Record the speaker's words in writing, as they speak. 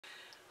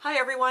Hi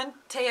everyone,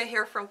 Taya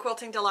here from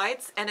Quilting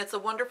Delights, and it's a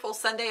wonderful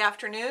Sunday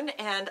afternoon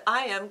and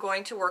I am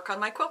going to work on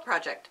my quilt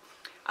project.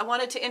 I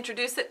wanted to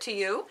introduce it to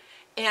you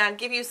and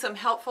give you some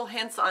helpful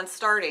hints on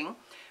starting.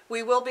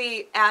 We will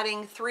be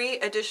adding 3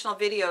 additional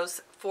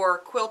videos for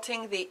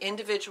quilting the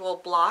individual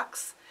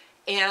blocks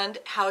and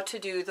how to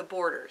do the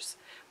borders.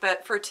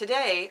 But for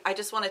today, I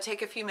just want to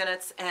take a few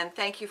minutes and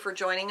thank you for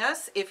joining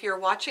us. If you're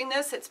watching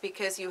this, it's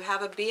because you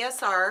have a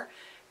BSR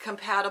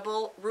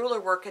compatible ruler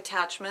work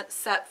attachment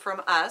set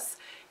from us,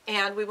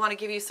 and we want to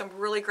give you some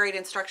really great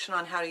instruction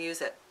on how to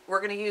use it. We're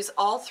going to use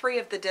all 3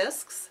 of the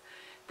discs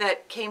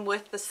that came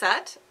with the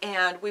set,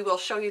 and we will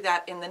show you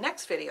that in the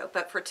next video.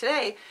 But for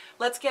today,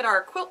 let's get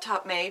our quilt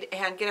top made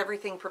and get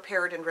everything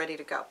prepared and ready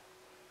to go.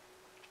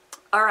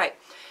 All right,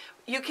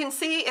 you can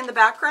see in the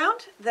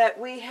background that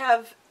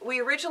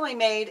we originally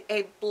made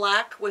a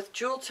black with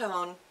jewel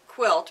tone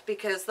quilt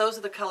because those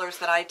are the colors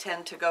that I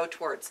tend to go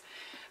towards.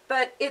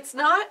 But it's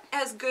not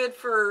as good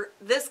for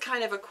this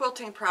kind of a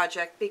quilting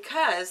project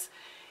because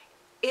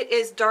it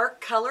is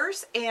dark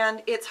colors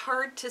and it's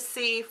hard to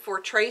see for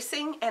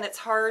tracing and it's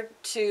hard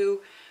to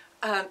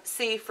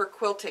see for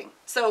quilting.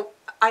 So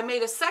I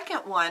made a second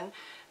one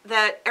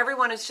that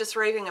everyone is just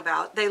raving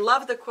about. They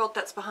love the quilt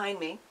that's behind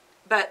me,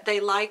 but they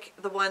like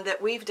the one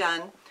that we've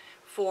done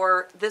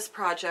for this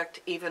project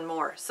even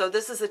more. So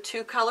this is a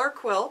 2-color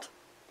quilt,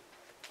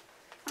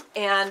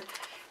 and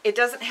it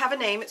doesn't have a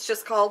name. It's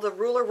just called the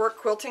Ruler Work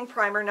Quilting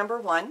Primer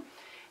 #1.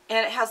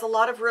 And it has a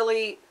lot of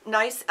really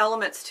nice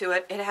elements to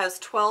it. It has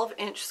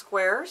 12-inch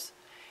squares.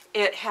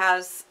 It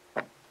has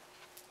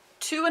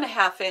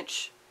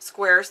 2.5-inch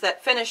squares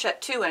that finish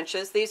at 2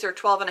 inches. These are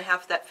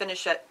 12.5 that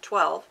finish at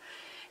 12.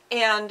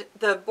 And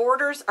the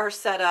borders are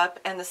set up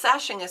and the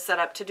sashing is set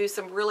up to do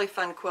some really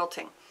fun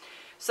quilting.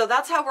 So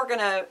that's how we're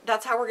gonna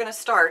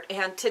start.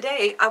 And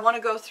today I want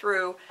to go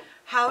through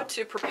how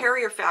to prepare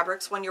your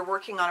fabrics when you're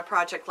working on a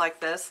project like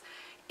this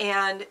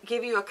and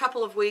give you a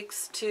couple of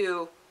weeks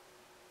to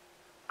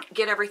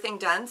get everything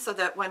done so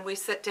that when we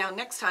sit down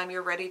next time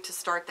you're ready to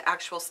start the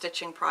actual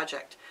stitching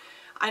project.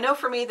 I know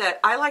for me that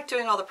I like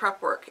doing all the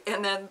prep work,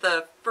 and then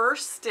the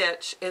first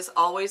stitch is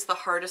always the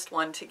hardest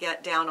one to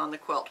get down on the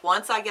quilt.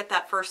 Once I get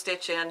that first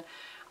stitch in,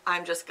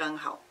 I'm just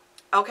gung-ho.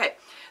 Okay,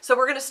 so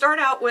we're going to start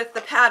out with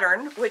the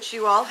pattern, which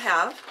you all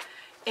have,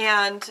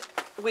 and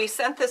we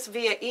sent this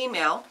via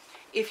email.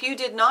 If you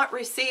did not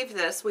receive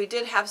this, we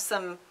did have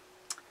some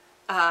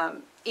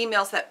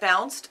emails that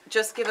bounced.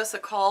 Just give us a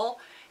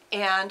call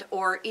and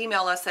or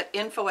email us at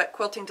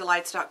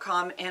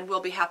info@quiltingdelights.com and we'll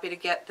be happy to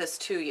get this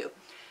to you.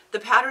 The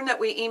pattern that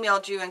we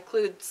emailed you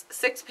includes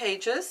 6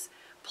 pages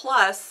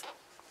plus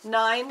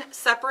 9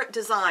 separate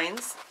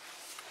designs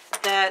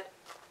that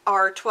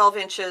are 12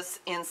 inches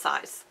in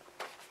size.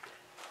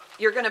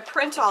 You're going to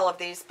print all of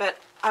these, but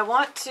I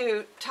want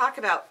to talk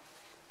about,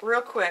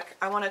 real quick,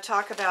 I want to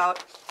talk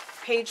about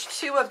page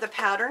 2 of the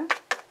pattern.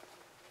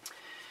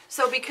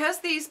 So because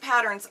these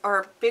patterns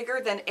are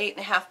bigger than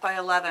 8.5 by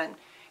 11,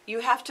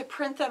 you have to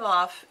print them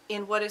off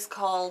in what is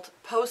called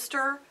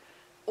poster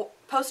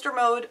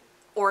mode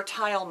or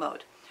tile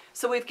mode.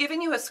 So we've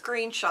given you a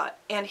screenshot,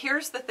 and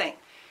here's the thing.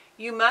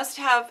 You must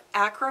have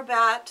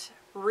Acrobat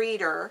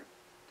Reader,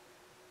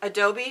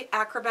 Adobe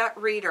Acrobat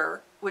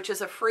Reader, which is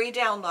a free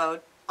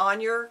download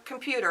on your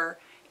computer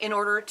in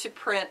order to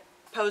print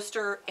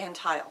poster and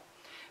tile.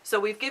 So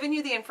we've given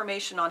you the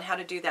information on how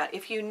to do that.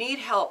 If you need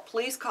help,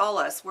 please call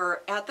us. We're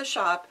at the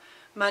shop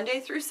Monday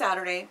through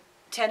Saturday,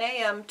 10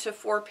 a.m. to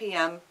 4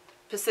 p.m.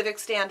 Pacific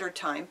Standard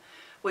Time,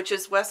 which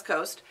is West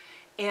Coast,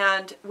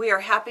 and we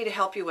are happy to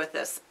help you with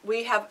this.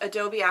 We have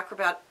Adobe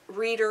Acrobat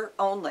Reader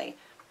only.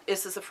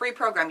 This is a free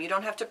program. You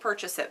don't have to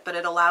purchase it, but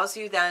it allows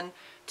you then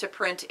to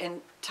print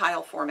in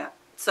tile format.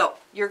 So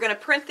you're going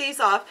to print these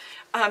off.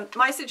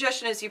 My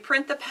suggestion is you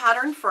print the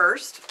pattern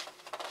first,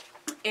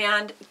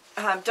 and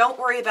don't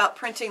worry about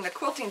printing the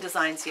quilting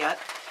designs yet.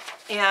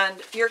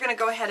 And you're going to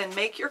go ahead and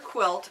make your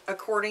quilt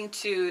according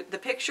to the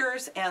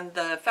pictures and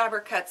the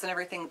fabric cuts and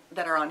everything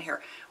that are on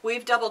here.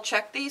 We've double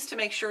checked these to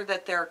make sure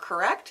that they're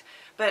correct,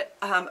 but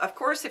of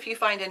course if you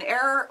find an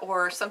error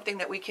or something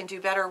that we can do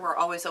better, we're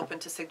always open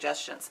to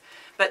suggestions.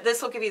 But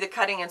this will give you the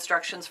cutting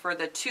instructions for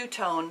the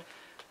 2-tone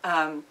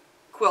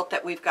quilt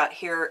that we've got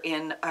here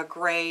in a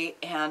gray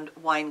and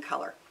wine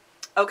color.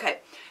 Okay,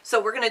 so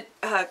we're going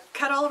to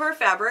cut all of our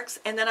fabrics,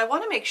 and then I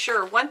want to make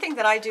sure, one thing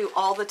that I do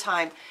all the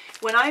time,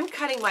 when I'm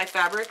cutting my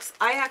fabrics,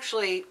 I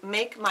actually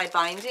make my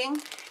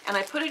binding, and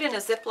I put it in a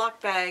Ziploc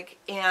bag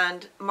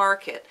and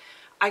mark it.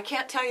 I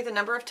can't tell you the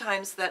number of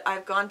times that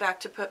I've gone back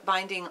to put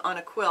binding on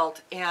a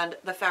quilt, and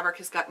the fabric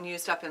has gotten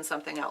used up in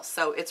something else.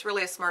 So it's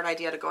really a smart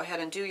idea to go ahead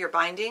and do your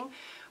binding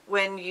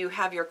when you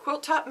have your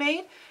quilt top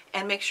made,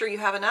 and make sure you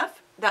have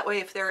enough. That way,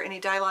 if there are any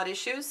dye lot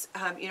issues,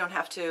 you don't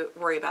have to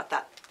worry about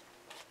that.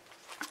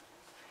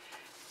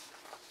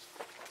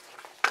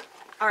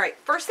 All right,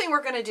 first thing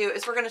we're going to do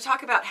is we're going to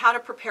talk about how to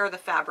prepare the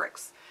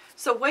fabrics.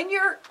 So when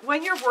you're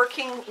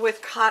working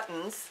with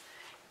cottons,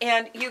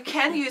 and you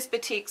can use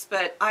batiks,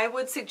 but I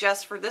would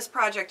suggest for this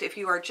project, if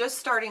you are just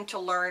starting to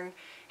learn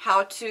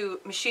how to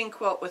machine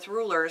quilt with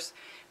rulers,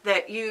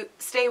 that you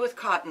stay with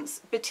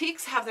cottons.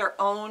 Batiks have their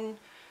own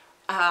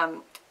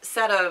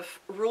set of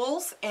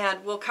rules,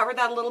 and we'll cover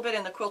that a little bit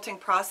in the quilting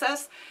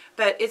process,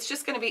 but it's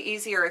just going to be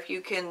easier if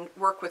you can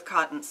work with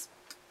cottons.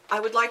 I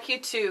would like you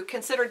to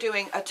consider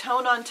doing a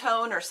tone on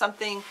tone or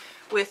something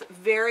with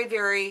very,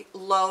 very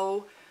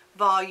low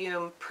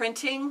volume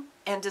printing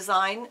and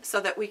design so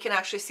that we can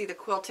actually see the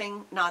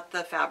quilting, not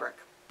the fabric.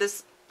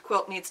 This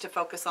quilt needs to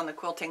focus on the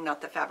quilting,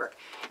 not the fabric.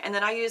 And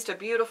then I used a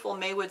beautiful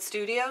Maywood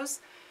Studios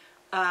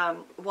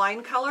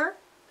wine color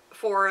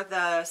for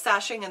the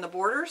sashing and the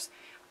borders.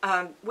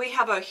 We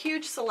have a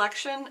huge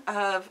selection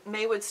of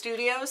Maywood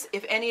Studios.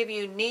 If any of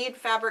you need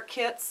fabric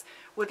kits,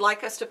 would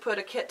like us to put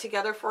a kit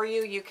together for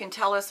you, you can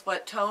tell us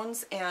what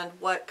tones and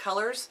what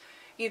colors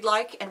you'd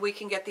like, and we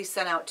can get these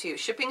sent out to you.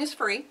 Shipping is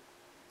free.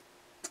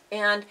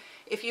 And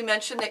if you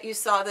mention that you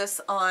saw this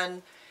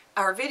on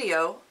our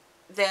video,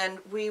 then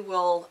we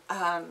will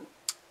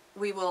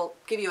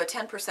give you a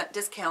 10%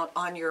 discount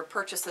on your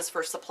purchases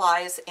for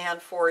supplies and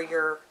for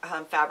your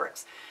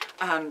fabrics.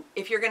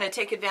 If you're going to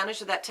take advantage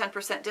of that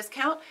 10%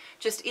 discount,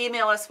 just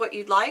email us what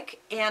you'd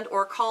like and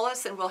or call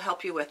us and we'll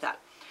help you with that.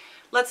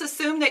 Let's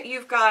assume that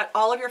you've got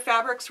all of your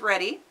fabrics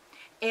ready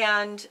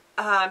and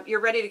you're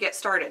ready to get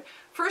started.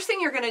 First thing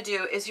you're going to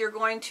do is you're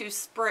going to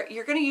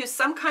use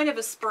some kind of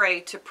a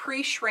spray to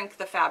pre-shrink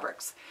the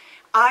fabrics.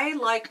 I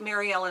like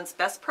Mary Ellen's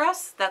Best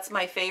Press. That's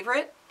my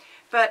favorite.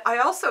 But I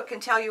also can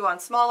tell you on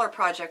smaller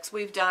projects,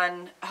 we've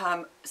done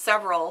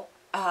several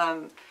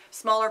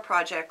smaller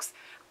projects,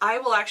 I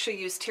will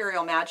actually use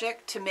Terrio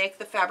Magic to make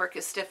the fabric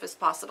as stiff as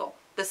possible.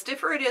 The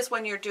stiffer it is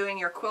when you're doing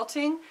your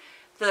quilting,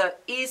 the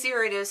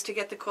easier it is to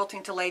get the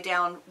quilting to lay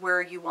down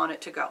where you want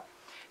it to go.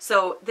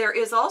 So there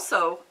is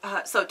also,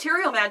 so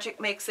Terrio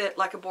Magic makes it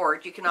like a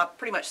board. You can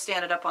pretty much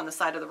stand it up on the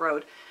side of the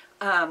road.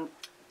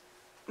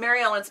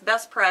 Mary Ellen's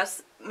Best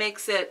Press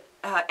makes it,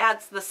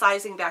 adds the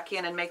sizing back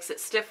in and makes it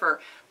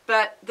stiffer.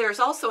 But there's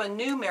also a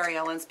new Mary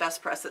Ellen's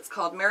Best Press. It's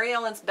called Mary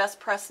Ellen's Best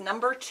Press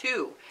number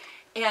 2.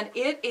 And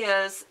it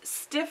is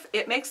stiff,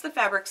 it makes the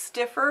fabric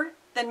stiffer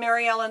than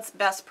Mary Ellen's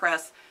Best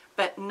Press,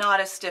 but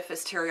not as stiff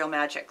as Terrio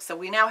Magic. So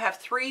we now have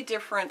 3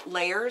 different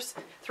layers,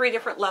 3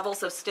 different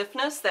levels of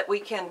stiffness that we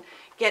can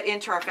get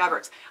into our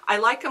fabrics. I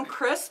like them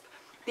crisp.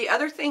 The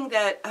other thing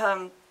that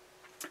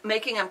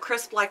making them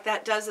crisp like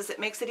that does is it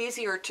makes it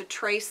easier to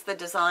trace the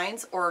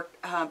designs or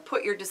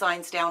put your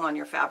designs down on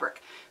your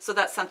fabric. So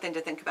that's something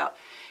to think about.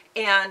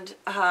 And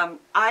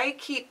I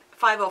keep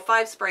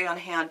 505 spray on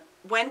hand.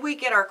 When we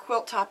get our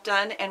quilt top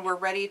done and we're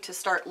ready to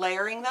start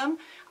layering them,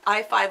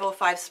 I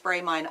 505 spray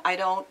mine. I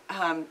don't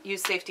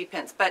use safety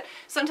pins, but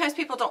sometimes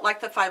people don't like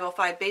the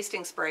 505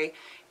 basting spray,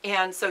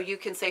 and so you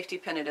can safety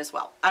pin it as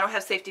well. I don't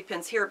have safety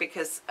pins here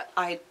because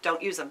I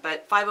don't use them,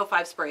 but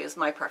 505 spray is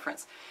my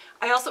preference.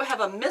 I also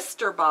have a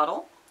mister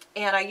bottle,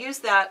 and I use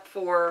that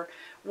for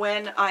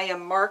when I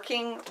am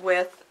marking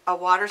with a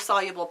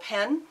water-soluble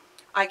pen.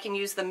 I can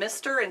use the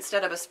mister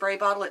instead of a spray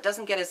bottle. It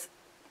doesn't get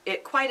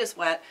quite as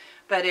wet,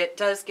 but it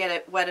does get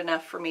it wet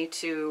enough for me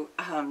to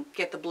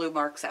get the blue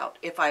marks out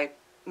if I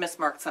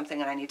mismarked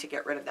something and I need to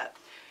get rid of that.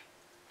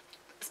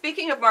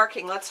 Speaking of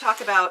marking, let's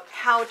talk about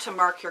how to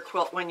mark your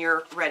quilt when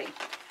you're ready.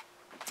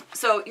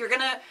 So you're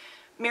going to,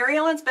 Mary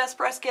Ellen's Best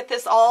Press, get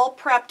this all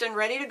prepped and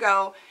ready to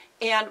go.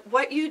 And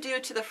what you do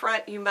to the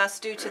front, you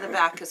must do to the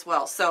back as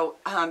well. So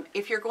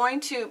if you're going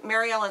to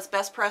Mary Ellen's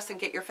Best Press and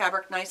get your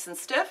fabric nice and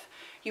stiff,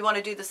 you want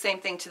to do the same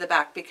thing to the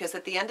back, because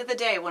at the end of the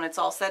day, when it's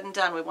all said and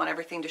done, we want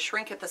everything to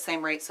shrink at the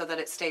same rate so that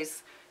it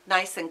stays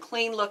nice and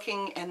clean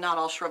looking and not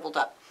all shriveled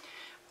up.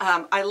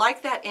 I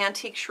like that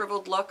antique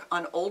shriveled look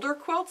on older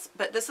quilts,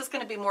 but this is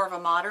going to be more of a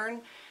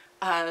modern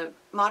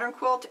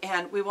quilt,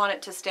 and we want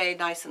it to stay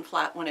nice and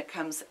flat when it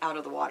comes out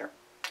of the water.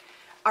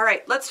 All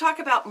right, let's talk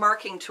about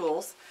marking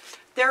tools.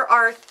 There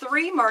are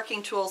 3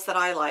 marking tools that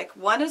I like.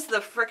 One is the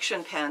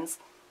friction pens,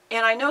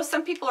 and I know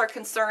some people are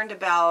concerned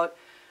about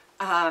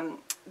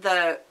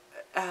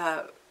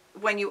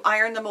when you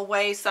iron them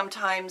away,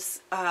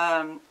 sometimes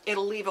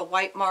it'll leave a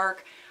white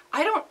mark.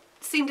 I don't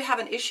seem to have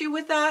an issue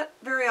with that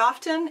very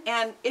often,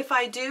 and if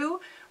I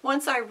do,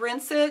 once I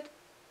rinse it,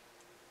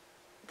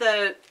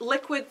 the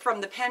liquid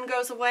from the pen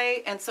goes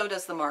away and so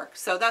does the mark.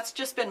 So that's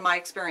just been my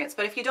experience.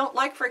 But if you don't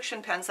like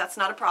friction pens, that's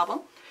not a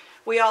problem.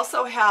 We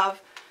also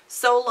have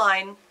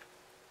Soline,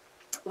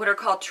 what are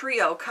called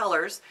trio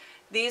colors.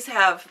 These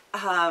have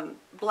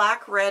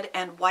black, red,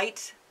 and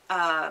white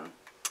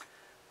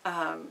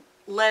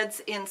leads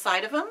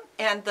inside of them,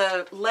 and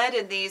the lead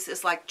in these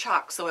is like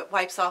chalk, so it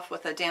wipes off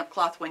with a damp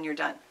cloth when you're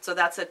done. So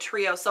that's a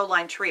trio,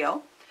 Soline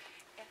trio.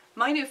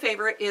 My new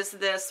favorite is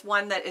this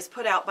one that is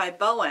put out by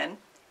Bowen,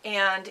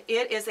 and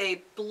it is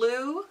a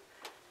blue,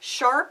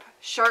 sharp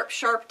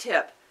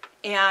tip,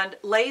 and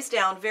lays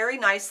down very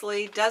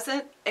nicely,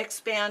 doesn't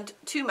expand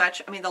too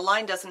much. I mean, the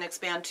line doesn't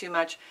expand too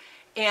much,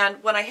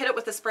 and when I hit it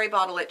with a spray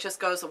bottle, it just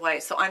goes away.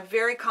 So I'm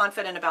very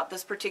confident about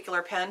this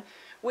particular pen.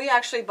 We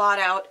actually bought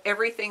out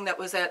everything that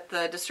was at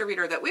the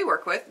distributor that we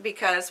work with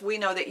because we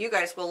know that you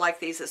guys will like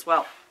these as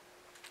well.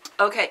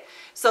 Okay,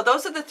 so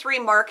those are the 3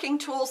 marking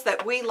tools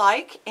that we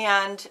like,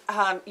 and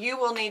you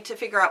will need to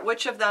figure out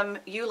which of them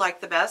you like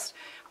the best.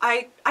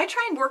 I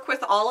try and work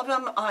with all of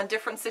them on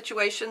different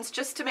situations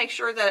just to make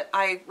sure that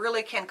I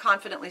really can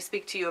confidently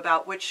speak to you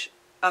about which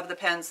of the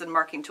pens and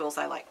marking tools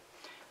I like.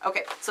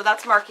 Okay, so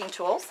that's marking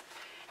tools.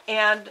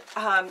 And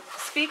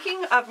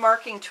speaking of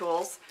marking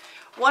tools,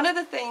 one of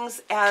the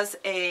things as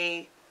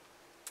a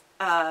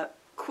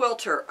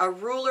quilter, a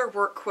ruler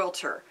work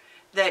quilter,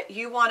 that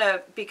you want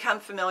to become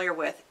familiar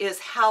with is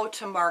how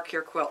to mark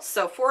your quilts.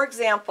 So for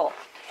example,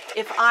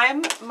 if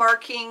I'm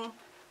marking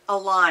a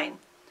line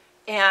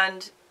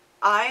and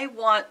I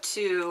want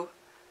to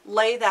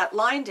lay that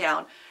line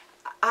down,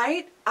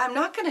 I'm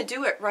not going to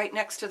do it right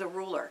next to the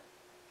ruler.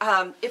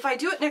 If I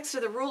do it next to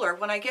the ruler,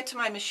 when I get to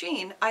my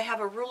machine, I have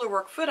a ruler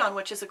work foot on,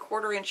 which is a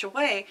 1/4 inch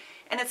away,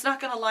 and it's not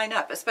going to line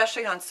up,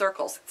 especially on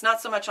circles. It's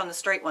not so much on the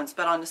straight ones,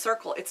 but on the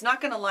circle, it's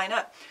not going to line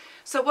up.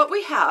 So what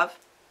we have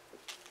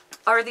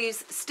are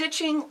these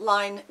stitching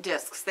line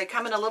discs. They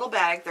come in a little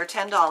bag. They're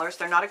 $10.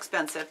 They're not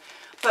expensive.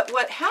 But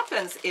what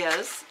happens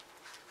is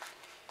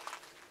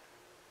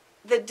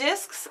the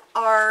discs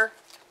are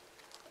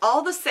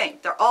all the same.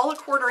 They're all a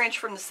 1/4 inch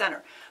from the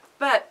center.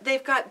 But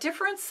they've got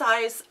different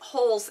size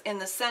holes in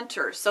the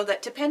center so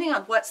that depending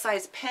on what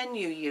size pen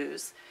you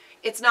use,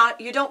 it's not,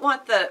 you don't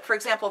want the, for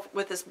example,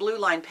 with this blue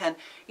line pen,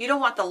 you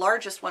don't want the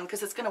largest one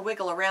because it's going to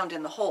wiggle around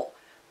in the hole.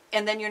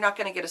 And then you're not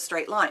going to get a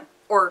straight line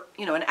or,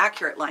 you know, an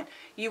accurate line.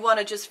 You want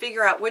to just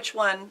figure out which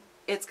one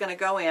it's going to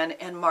go in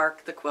and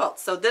mark the quilt.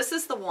 So this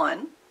is the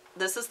one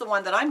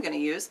that I'm going to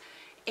use.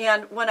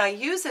 And when I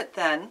use it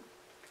then,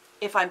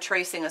 if I'm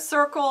tracing a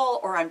circle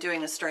or I'm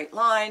doing a straight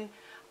line,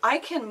 I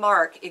can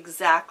mark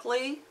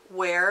exactly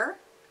where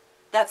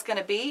that's going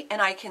to be, and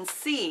I can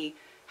see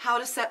how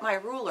to set my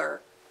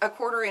ruler a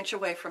 1/4 inch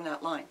away from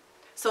that line.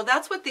 So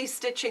that's what these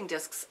stitching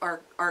discs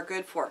are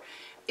good for.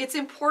 It's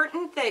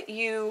important that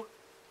you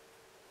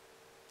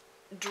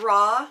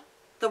draw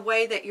the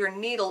way that your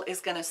needle is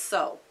going to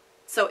sew.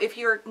 So if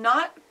you're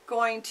not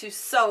going to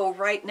sew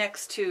right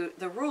next to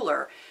the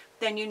ruler,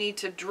 then you need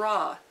to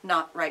draw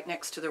not right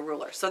next to the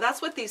ruler. So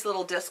that's what these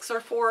little discs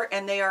are for,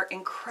 and they are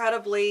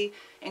incredibly,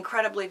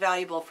 incredibly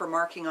valuable for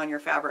marking on your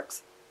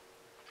fabrics,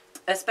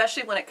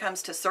 especially when it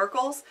comes to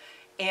circles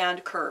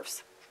and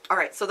curves. All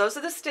right, so those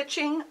are the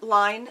stitching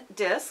line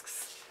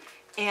discs,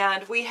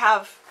 and we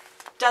have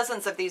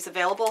dozens of these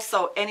available,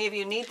 so any of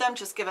you need them,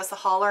 just give us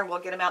a holler and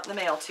we'll get them out in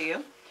the mail to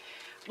you.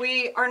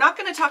 We are not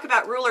going to talk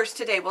about rulers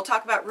today. We'll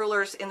talk about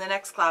rulers in the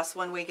next class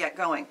when we get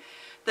going.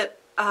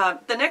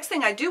 The next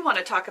thing I do want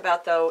to talk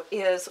about, though,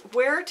 is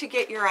where to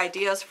get your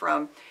ideas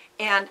from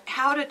and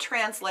how to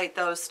translate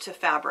those to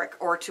fabric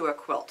or to a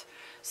quilt.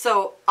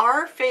 So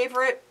our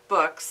favorite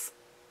books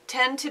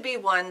tend to be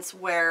ones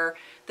where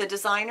the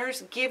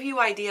designers give you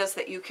ideas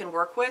that you can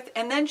work with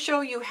and then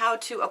show you how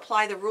to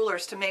apply the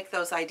rulers to make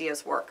those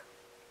ideas work.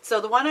 So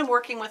the one I'm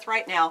working with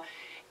right now,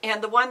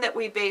 and the one that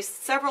we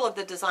based several of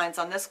the designs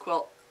on this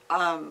quilt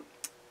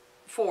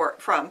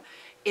from,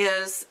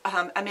 is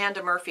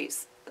Amanda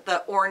Murphy's,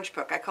 the orange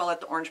book. I call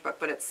it the orange book,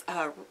 but it's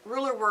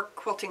Ruler Work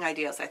Quilting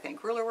Ideas, I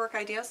think. Ruler Work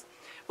Ideas?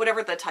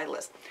 Whatever the title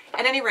is.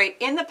 At any rate,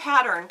 in the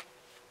pattern,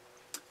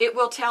 it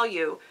will tell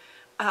you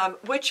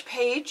which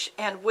page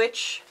and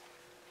which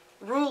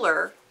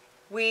ruler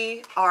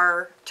we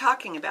are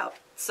talking about.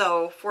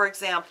 So, for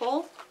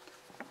example,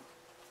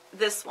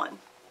 this one.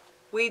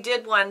 We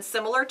did one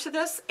similar to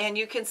this, and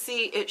you can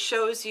see it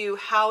shows you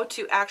how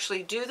to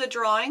actually do the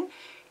drawing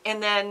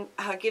and then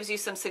gives you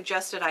some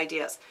suggested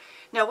ideas.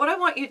 Now, what I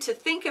want you to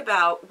think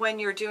about when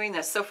you're doing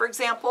this, so for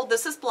example,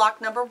 this is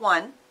block number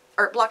 1,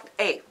 or block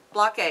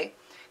A.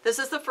 This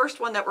is the first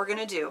one that we're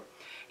going to do.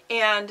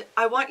 And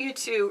I want you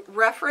to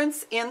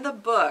reference in the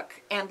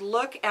book and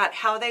look at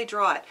how they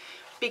draw it.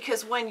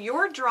 Because when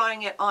you're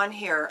drawing it on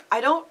here,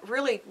 I don't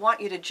really want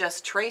you to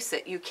just trace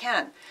it. You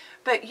can.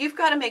 But you've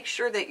got to make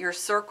sure that your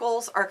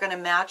circles are going to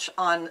match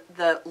on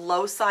the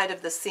low side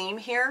of the seam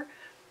here.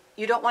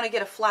 You don't want to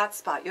get a flat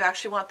spot. You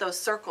actually want those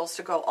circles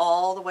to go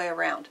all the way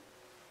around.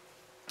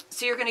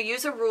 So you're going to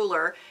use a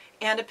ruler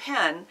and a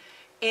pen,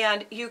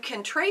 and you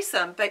can trace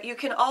them, but you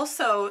can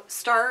also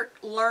start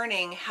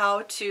learning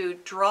how to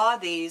draw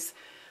these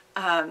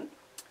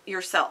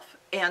yourself.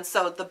 And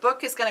so the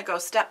book is going to go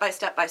step by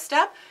step by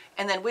step,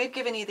 and then we've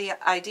given you the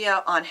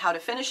idea on how to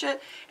finish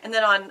it. And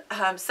then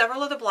on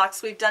several of the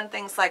blocks, we've done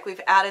things like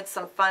we've added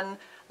some fun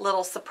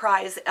little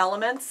surprise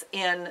elements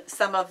in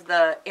some of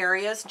the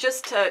areas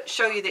just to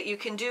show you that you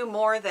can do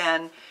more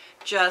than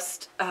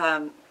just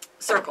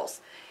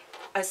circles.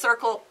 A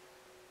circle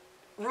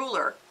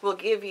ruler will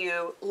give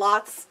you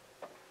lots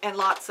and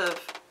lots of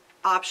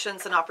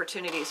options and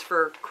opportunities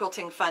for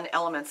quilting fun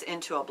elements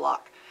into a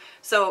block.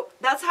 So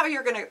that's how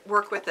you're going to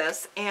work with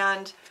this,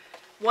 and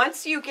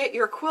once you get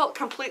your quilt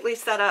completely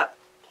set up,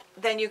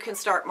 then you can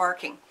start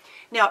marking.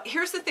 Now,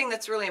 here's the thing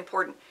that's really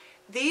important.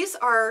 These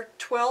are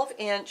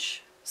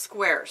 12-inch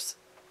squares.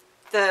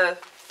 The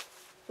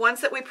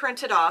ones that we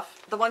printed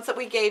off, the ones that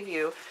we gave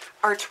you,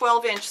 are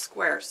 12-inch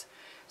squares.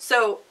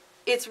 So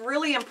it's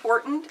really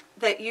important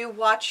that you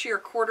watch your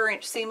 1/4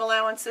 inch seam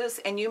allowances,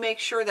 and you make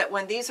sure that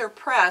when these are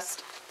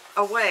pressed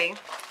away,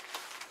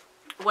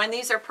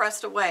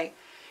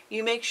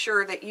 you make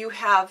sure that you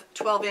have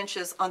 12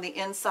 inches on the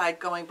inside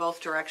going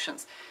both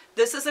directions.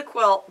 This is a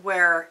quilt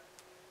where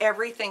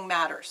everything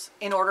matters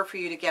in order for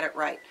you to get it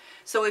right.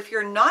 So if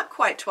you're not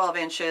quite 12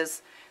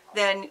 inches,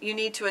 then you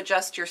need to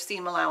adjust your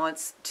seam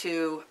allowance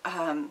to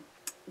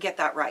get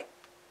that right.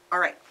 All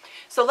right,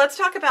 so let's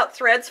talk about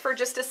threads for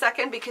just a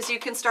second, because you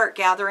can start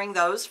gathering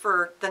those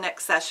for the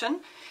next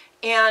session.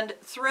 And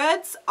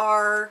threads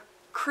are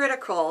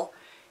critical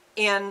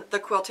in the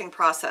quilting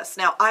process.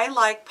 Now, I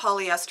like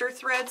polyester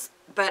threads,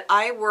 but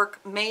I work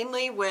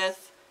mainly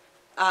with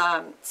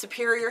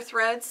superior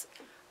threads,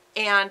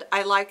 and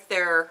I like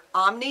their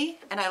Omni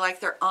and I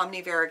like their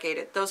Omni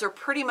variegated. Those are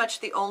pretty much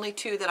the only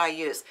two that I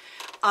use.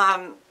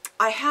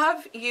 I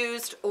have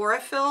used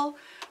Aurifil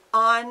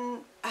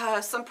on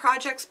some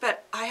projects,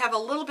 but I have a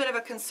little bit of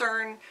a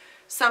concern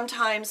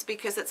sometimes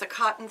because it's a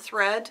cotton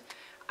thread.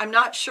 I'm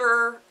not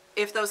sure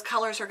if those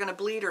colors are going to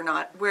bleed or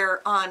not,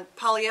 where on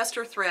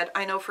polyester thread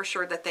I know for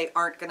sure that they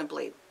aren't going to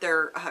bleed.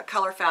 They're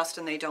color fast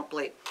and they don't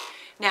bleed.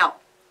 Now,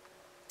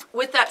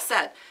 with that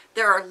said,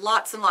 there are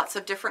lots and lots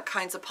of different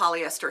kinds of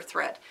polyester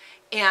thread,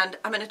 and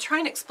I'm going to try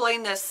and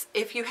explain this.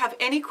 If you have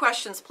any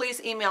questions, please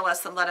email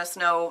us and let us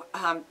know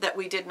that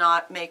we did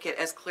not make it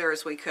as clear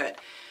as we could.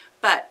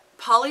 But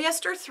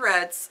polyester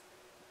threads,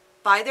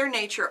 by their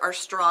nature, are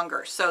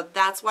stronger, so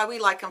that's why we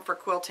like them for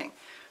quilting.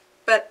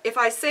 But if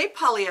I say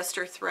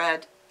polyester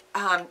thread,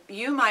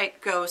 you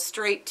might go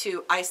straight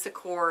to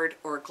Isacord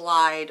or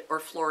Glide or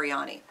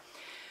Floriani.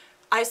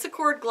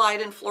 Isacord, Glide,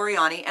 and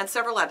Floriani, and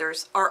several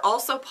others, are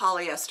also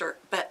polyester,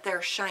 but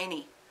they're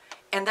shiny.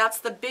 And that's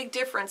the big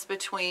difference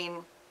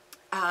between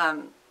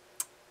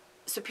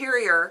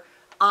Superior,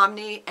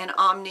 Omni, and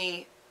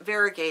Omni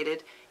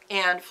variegated,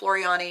 and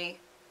Floriani,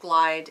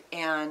 Glide,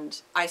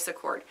 and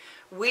Isacord.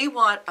 We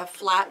want a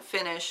flat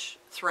finish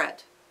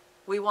thread.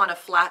 We want a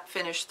flat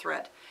finish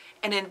thread.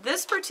 And in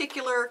this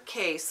particular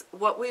case,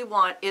 what we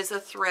want is a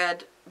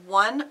thread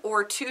 1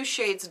 or 2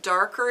 shades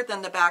darker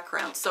than the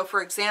background. So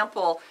for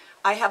example,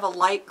 I have a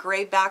light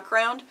gray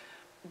background.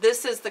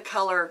 This is the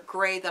color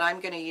gray that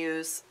I'm going to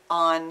use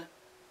on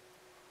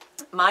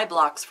my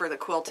blocks for the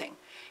quilting.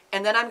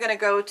 And then I'm going to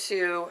go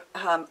to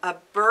a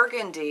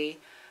burgundy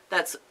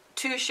that's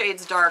 2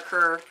 shades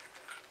darker.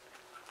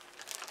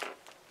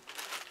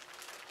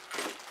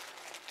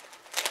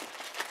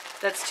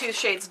 That's 2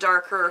 shades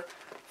darker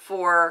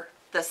for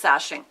the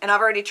sashing. And I've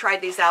already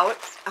tried these out,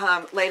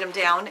 laid them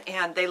down,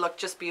 and they look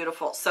just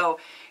beautiful. So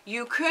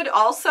you could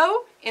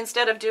also,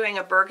 instead of doing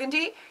a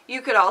burgundy,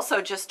 you could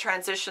also just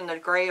transition the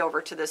gray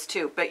over to this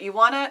too. But you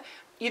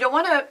don't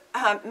want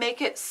to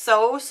make it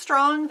so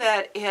strong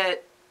that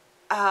it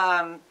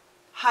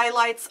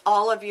highlights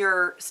all of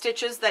your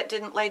stitches that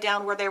didn't lay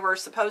down where they were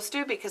supposed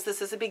to, because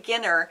this is a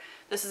beginner.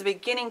 This is a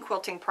beginning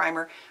quilting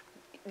primer.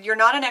 You're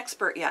not an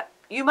expert yet.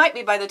 You might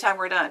be by the time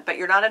we're done, but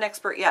you're not an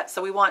expert yet.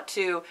 So we want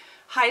to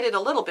hide it a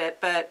little bit,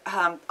 but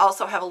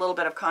also have a little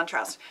bit of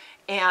contrast.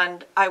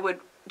 And I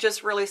would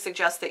just really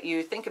suggest that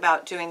you think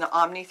about doing the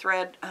Omni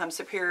thread,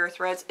 Superior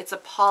threads. It's a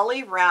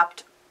poly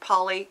wrapped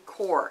poly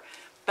core,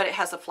 but it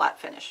has a flat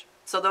finish.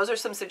 So those are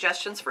some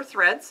suggestions for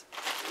threads.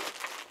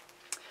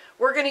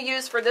 We're going to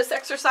use, for this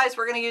exercise,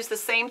 we're going to use the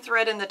same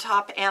thread in the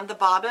top and the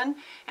bobbin.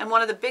 And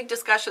one of the big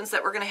discussions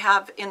that we're going to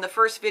have in the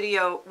first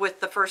video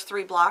with the first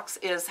 3 blocks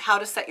is how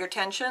to set your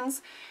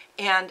tensions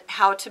and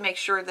how to make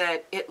sure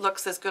that it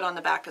looks as good on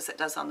the back as it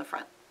does on the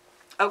front.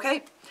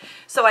 Okay,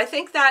 so I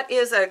think that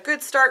is a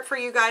good start for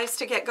you guys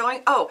to get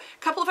going. Oh,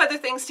 a couple of other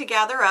things to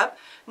gather up.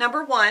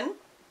 Number 1,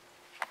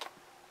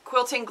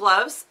 quilting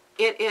gloves.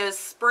 It is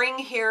spring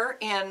here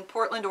in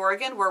Portland,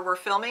 Oregon, where we're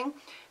filming.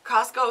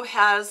 Costco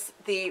has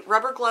the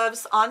rubber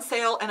gloves on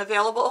sale and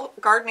available,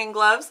 gardening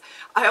gloves.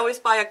 I always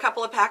buy a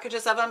couple of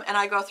packages of them, and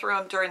I go through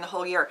them during the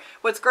whole year.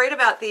 What's great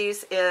about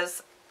these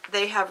is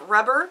they have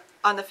rubber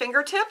on the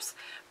fingertips,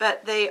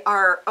 but they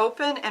are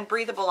open and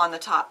breathable on the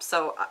top.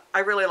 So I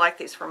really like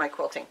these for my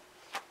quilting.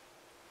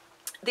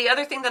 The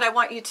other thing that I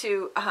want you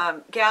to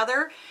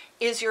gather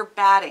is your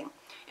batting.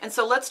 And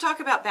so let's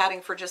talk about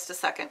batting for just a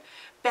second.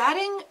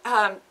 Batting,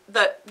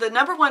 the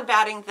number 1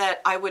 batting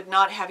that I would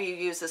not have you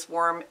use is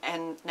warm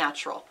and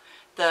natural.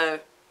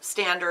 The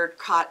standard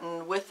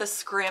cotton with the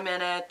scrim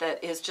in it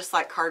that is just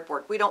like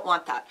cardboard. We don't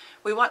want that.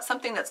 We want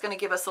something that's going to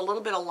give us a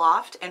little bit of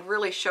loft and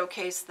really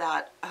showcase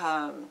that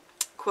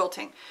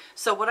quilting.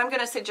 So what I'm going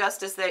to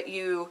suggest is that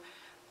you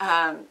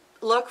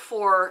look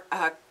for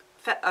a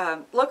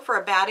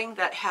batting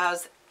that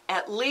has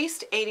at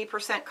least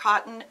 80%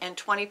 cotton and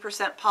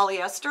 20%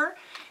 polyester.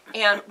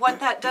 And what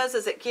that does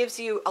is it gives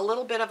you a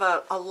little bit of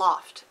a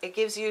loft. It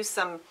gives you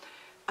some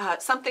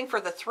something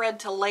for the thread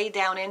to lay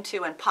down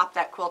into and pop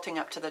that quilting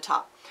up to the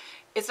top.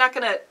 It's not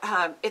going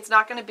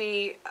to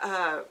be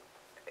 100%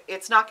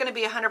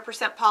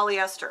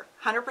 polyester.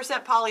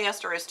 100%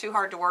 polyester is too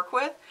hard to work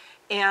with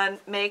and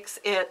makes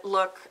it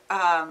look,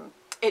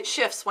 it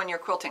shifts when you're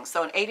quilting.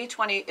 So an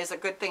 80-20 is a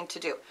good thing to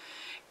do.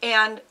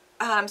 And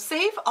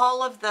save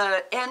all of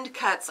the end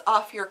cuts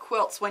off your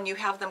quilts when you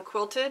have them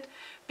quilted,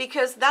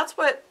 because that's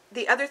what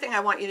the other thing I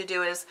want you to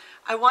do is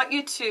I want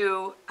you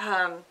to,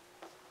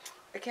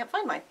 I can't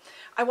find mine.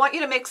 I want you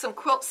to make some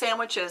quilt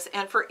sandwiches,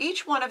 and for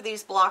each one of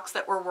these blocks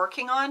that we're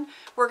working on,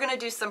 we're going to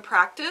do some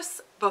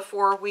practice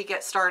before we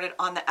get started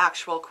on the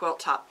actual quilt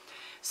top.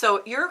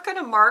 So you're going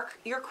to mark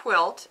your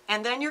quilt,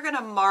 and then you're going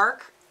to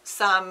mark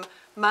some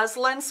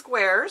muslin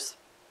squares,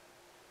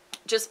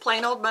 just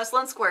plain old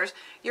muslin squares.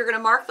 You're going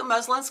to mark the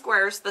muslin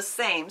squares the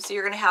same. So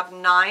you're going to have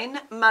 9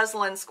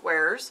 muslin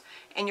squares,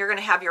 and you're going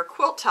to have your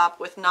quilt top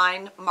with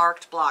 9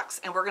 marked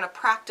blocks. And we're going to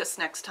practice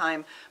next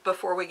time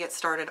before we get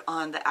started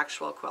on the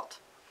actual quilt.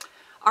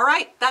 All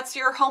right, that's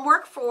your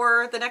homework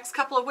for the next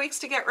couple of weeks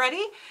to get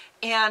ready,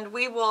 and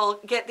we will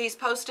get these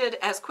posted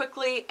as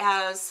quickly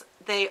as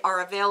they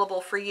are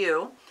available for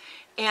you.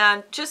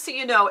 And just so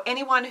you know,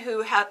 anyone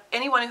who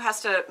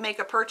has to make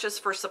a purchase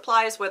for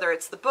supplies, whether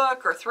it's the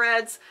book or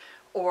threads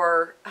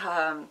or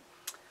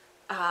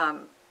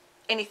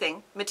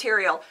anything,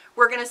 material,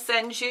 we're going to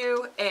send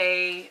you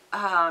a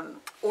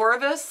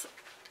Orvis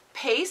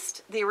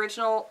paste, the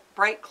original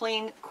bright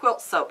clean quilt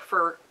soap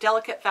for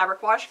delicate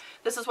fabric wash.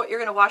 This is what you're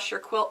going to wash your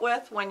quilt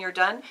with when you're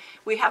done.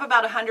 We have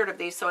about 100 of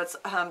these, so it's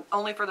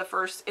only for the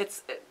first,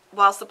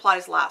 while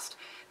supplies last.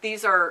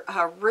 These are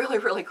really,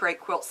 really great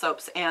quilt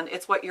soaps, and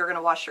it's what you're going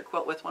to wash your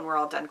quilt with when we're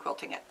all done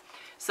quilting it.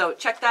 So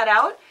check that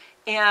out,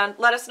 and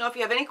let us know if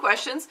you have any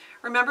questions.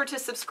 Remember to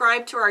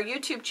subscribe to our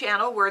YouTube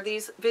channel where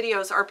these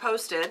videos are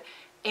posted,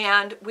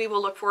 and we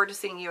will look forward to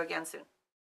seeing you again soon.